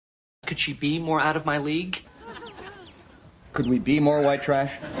Could she be more out of my league? Could we be more white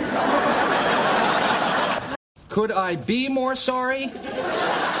trash? Could I be more sorry?